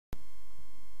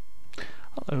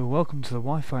Hello, welcome to the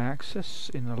Wi-Fi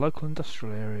access in the local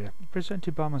industrial area,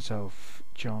 presented by myself,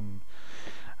 John.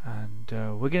 And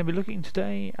we're going to be looking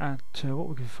today at what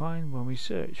we can find when we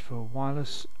search for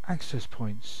wireless access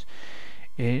points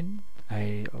in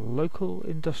a local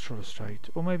industrial estate,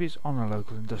 or maybe it's on a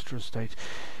local industrial estate,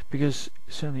 because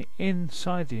certainly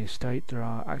inside the estate there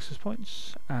are access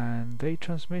points and they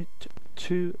transmit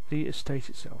to the estate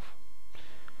itself.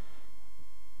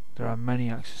 There are many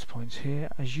access points here,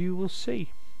 as you will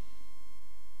see,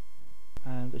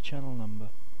 and a channel number,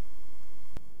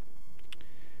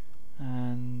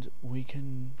 and we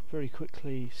can very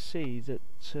quickly see that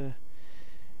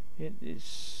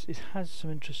it has some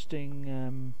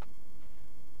interesting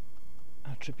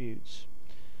attributes.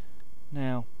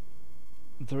 Now,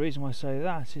 the reason why I say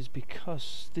that is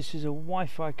because this is a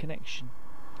Wi-Fi connection,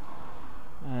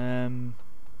 and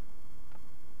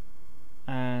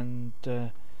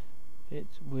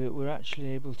we're actually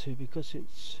able to, because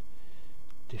it's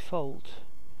default,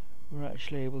 we're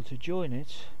actually able to join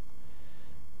it,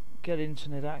 get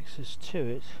internet access to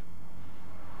it,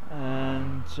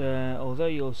 and although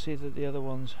you'll see that the other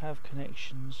ones have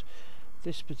connections,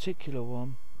 this particular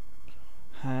one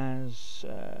has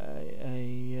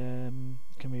can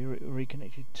be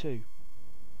reconnected to.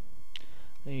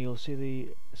 Then you'll see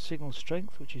the signal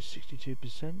strength, which is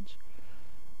 62%.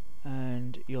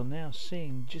 And you're now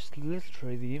seeing just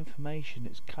literally the information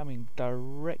that's coming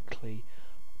directly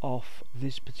off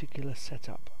this particular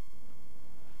setup.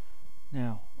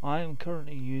 Now, I am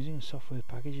currently using a software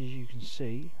package, as you can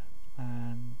see,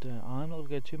 and I'm not going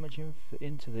to go too much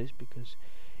into this because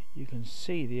you can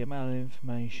see the amount of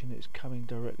information that's coming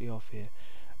directly off here,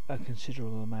 a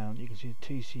considerable amount. You can see the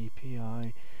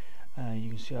TCPI, you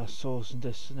can see our source and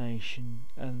destination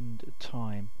and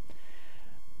time.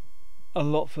 A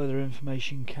lot further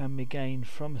information can be gained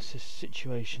from a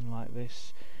situation like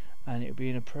this, and it would be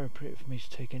inappropriate for me to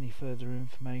take any further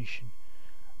information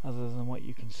other than what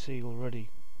you can see already.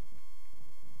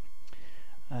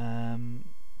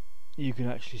 You can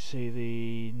actually see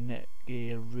the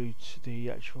Netgear route, the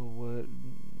actual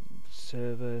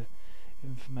server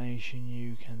information.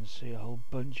 You can see a whole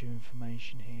bunch of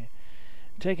information here.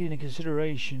 Taking into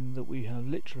consideration that we have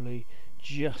literally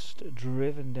just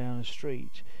driven down a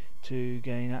street to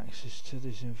gain access to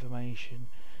this information.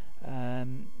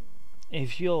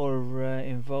 If you're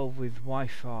involved with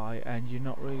Wi-Fi and you're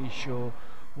not really sure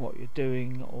what you're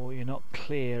doing, or you're not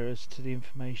clear as to the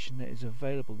information that is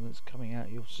available and that's coming out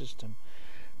of your system,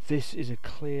 this is a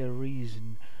clear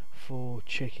reason for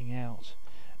checking out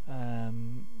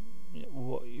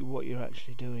what you're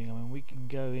actually doing. I mean, we can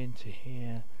go into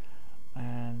here,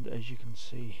 and as you can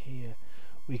see here,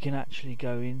 we can actually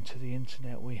go into the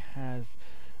internet. We have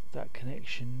that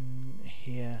connection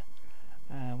here,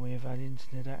 and we have had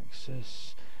internet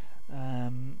access,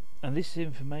 and this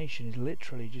information is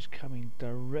literally just coming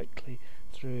directly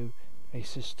through a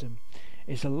system.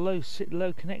 It's a low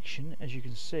connection, as you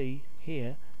can see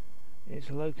here. It's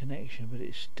a low connection, but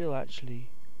it's still actually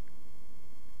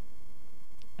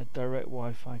a direct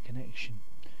Wi-Fi connection.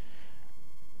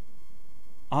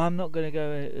 I'm not going to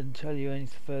go and tell you any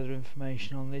further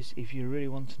information on this. If you really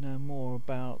want to know more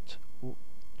about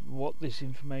what this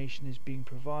information is being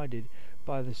provided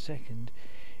by the second,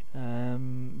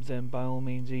 then by all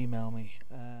means email me.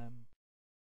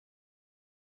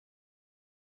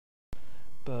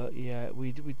 But yeah,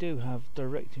 we do have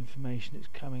direct information that's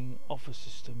coming off a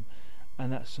system,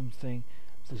 and that's something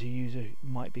that a user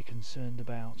might be concerned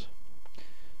about.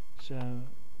 So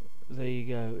there you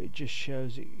go. It just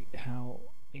shows how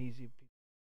easy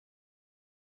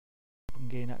people can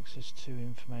gain access to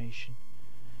information.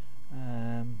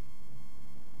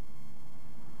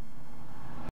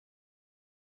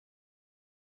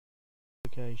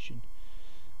 Location.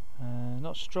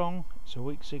 Not strong, it's a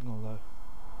weak signal though.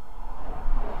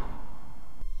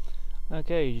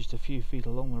 Okay, just a few feet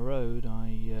along the road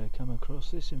I come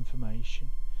across this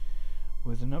information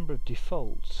with a number of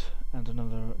defaults and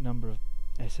another number of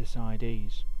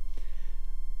SSIDs.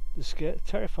 The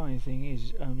terrifying thing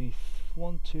is only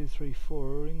 1, 2, 3, 4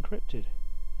 are encrypted.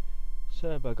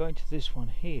 So by going to this one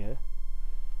here,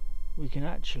 we can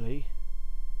actually,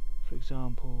 for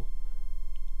example,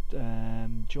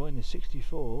 join the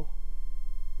 64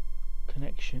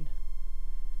 connection,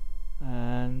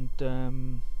 and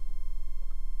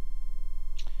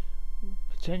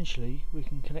potentially we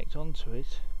can connect onto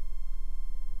it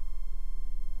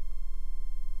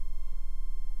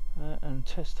and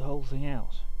test the whole thing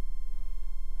out,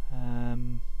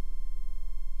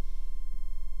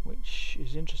 which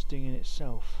is interesting in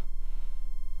itself.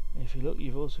 If you look,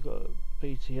 you've also got a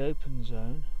BT open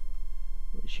zone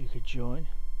which you could join,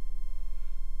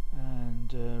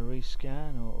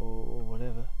 rescan or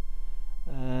whatever.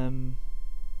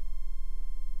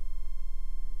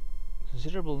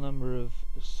 Considerable number of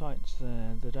sites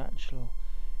there that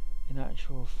in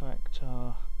actual fact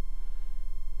are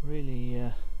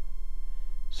really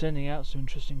sending out some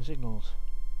interesting signals.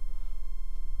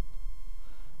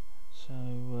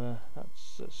 So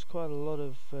that's quite a lot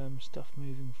of stuff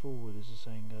moving forward, as the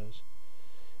saying goes,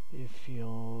 if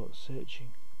you're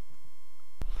searching.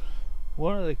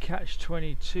 One of the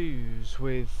catch-22s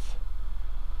with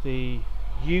the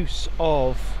use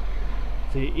of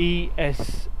the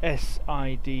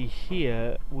ESSID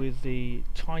here with the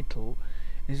title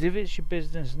is if it's your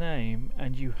business name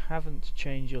and you haven't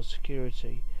changed your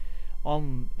security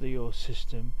on your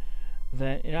system,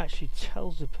 then it actually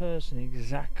tells the person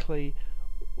exactly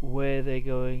where they're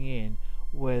going in,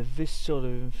 where this sort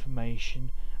of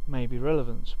information may be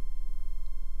relevant.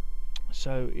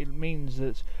 So it means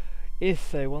that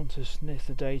if they want to sniff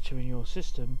the data in your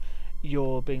system,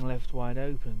 you're being left wide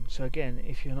open. So again,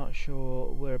 if you're not sure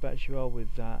whereabouts you are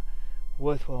with that,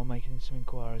 worthwhile making some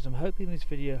inquiries. I'm hoping this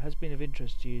video has been of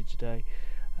interest to you today,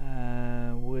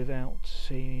 without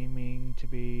seeming to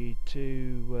be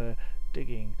too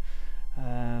digging.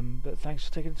 But thanks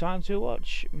for taking the time to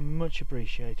watch, much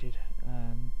appreciated,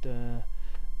 and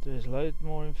there's loads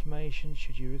more information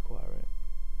should you require it.